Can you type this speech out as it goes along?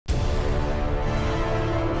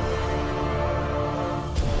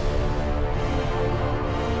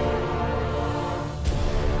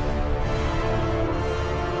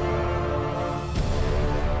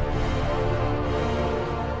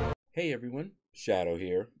Hey everyone, Shaedow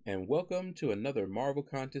here, and welcome to another Marvel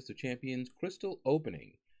Contest of Champions crystal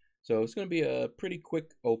opening. So it's going to be a pretty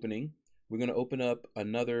quick opening. We're going to open up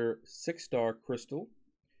another 6-star crystal,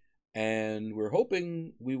 and we're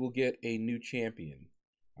hoping we will get a new champion.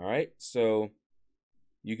 All right, so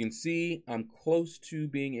you can see I'm close to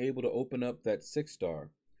being able to open up that 6-star.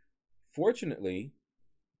 Fortunately,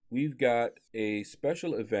 we've got a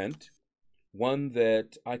special event, one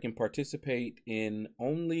that I can participate in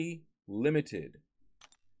only limited.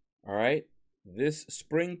 All right, this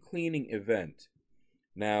spring cleaning event.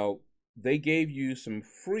 Now, they gave you some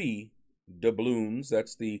free doubloons.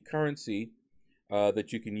 That's the currency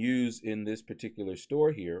that you can use in this particular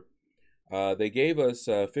store here. They gave us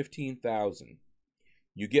 15,000.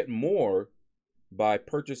 You get more by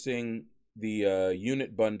purchasing the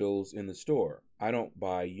unit bundles in the store. I don't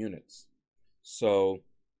buy units. So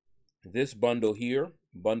this bundle here,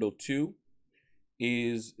 bundle 2,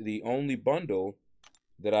 is the only bundle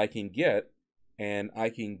that I can get, and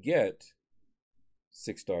I can get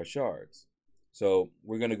 6-star shards. So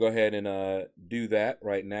we're going to go ahead and do that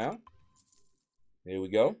right now. There we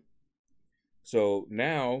go. So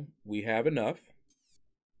now we have enough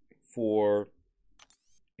for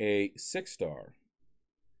a 6-star.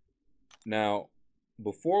 Now,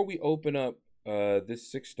 before we open up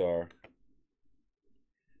this 6-star,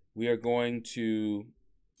 we are going to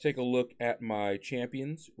take a look at my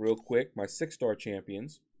champions real quick, my 6-star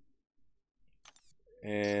champions.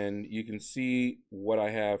 And you can see what I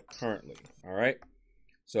have currently. All right.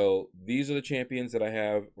 So these are the champions that I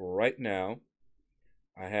have right now.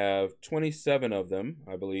 I have 27 of them,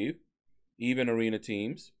 I believe, even arena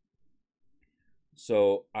teams.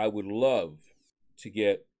 So I would love to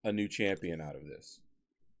get a new champion out of this.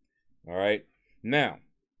 All right. Now,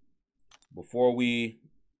 before we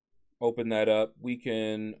open that up, we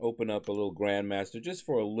can open up a little Grandmaster just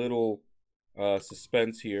for a little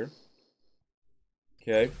suspense here.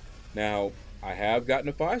 Okay, now I have gotten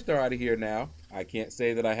a 5-star out of here now. I can't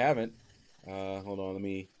say that I haven't. Hold on, let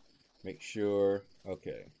me make sure.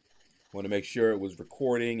 Okay, want to make sure it was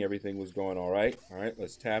recording, everything was going all right. All right,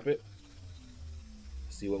 let's tap it.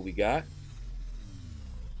 See what we got.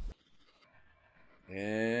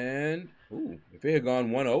 And, ooh, if it had gone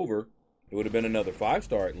one over, it would have been another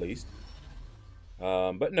 5-star at least.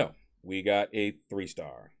 But no, we got a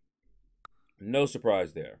 3-star. No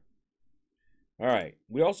surprise there. All right,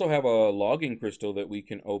 we also have a logging crystal that we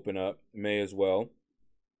can open up, may as well.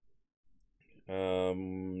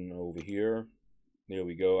 Over here. There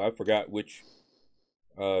we go. I forgot which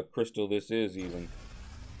crystal this is even.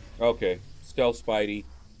 Okay, Stealth Spidey,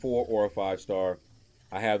 4 or a 5-star.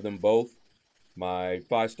 I have them both. My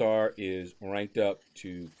 5-star is ranked up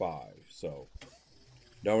to 5, so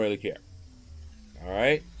don't really care. All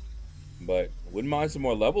right, but wouldn't mind some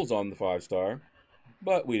more levels on the 5-star,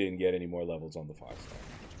 but we didn't get any more levels on the 5-star.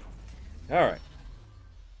 All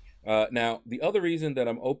right. Now, the other reason that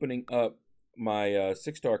I'm opening up my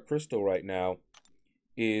 6-star crystal right now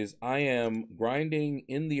is I am grinding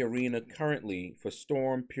in the arena currently for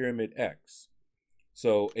Storm Pyramid X.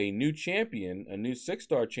 So a new champion, a new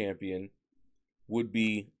 6-star champion, would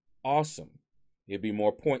be awesome. It'd be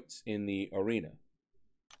more points in the arena.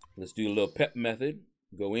 Let's do a little pep method.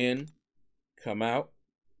 Go in, come out.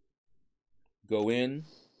 Go in,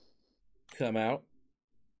 come out,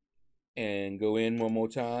 and go in one more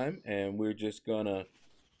time. And we're just gonna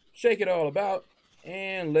shake it all about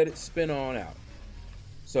and let it spin on out.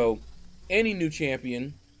 So any new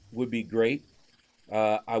champion would be great.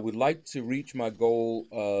 I would like to reach my goal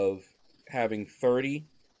of having 30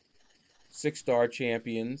 6-star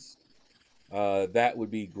champions. That would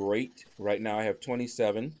be great. Right now I have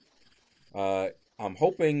 27. I'm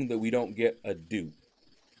hoping that we don't get a dupe.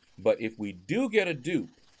 But if we do get a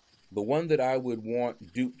dupe, the one that I would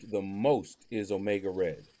want duped the most is Omega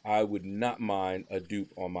Red. I would not mind a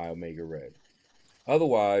dupe on my Omega Red.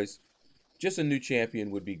 Otherwise, just a new champion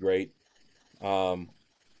would be great. None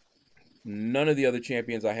of the other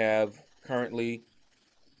champions I have currently,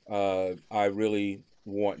 I really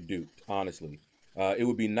want duped, honestly. It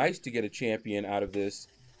would be nice to get a champion out of this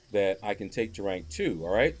that I can take to rank 2,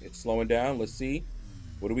 all right? It's slowing down. Let's see.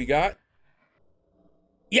 What do we got?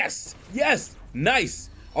 Yes, yes, nice.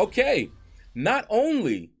 Okay, not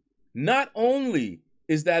only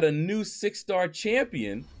is that a new 6-star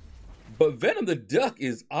champion, but Venom the Duck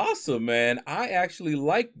is awesome, man. I actually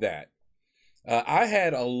like that. I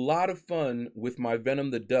had a lot of fun with my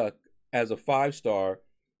Venom the Duck as a 5-star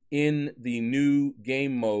in the new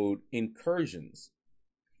game mode Incursions.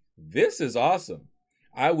 This is awesome.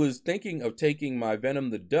 I was thinking of taking my Venom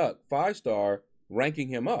the Duck 5-star, ranking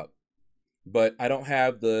him up. But I don't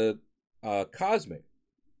have the Cosmic.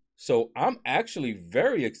 So I'm actually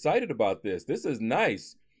very excited about this. This is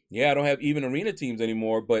nice. Yeah, I don't have even arena teams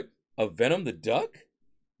anymore, but a Venom the Duck?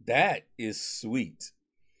 That is sweet.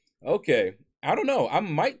 Okay, I don't know. I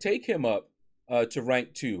might take him up to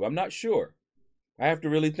rank 2. I'm not sure. I have to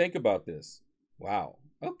really think about this. Wow.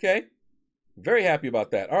 Okay. Very happy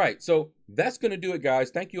about that. All right, so that's going to do it,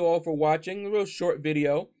 guys. Thank you all for watching. A real short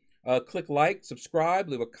video. Click like, subscribe,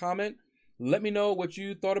 leave a comment. Let me know what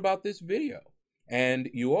you thought about this video. And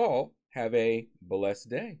you all have a blessed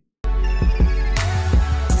day.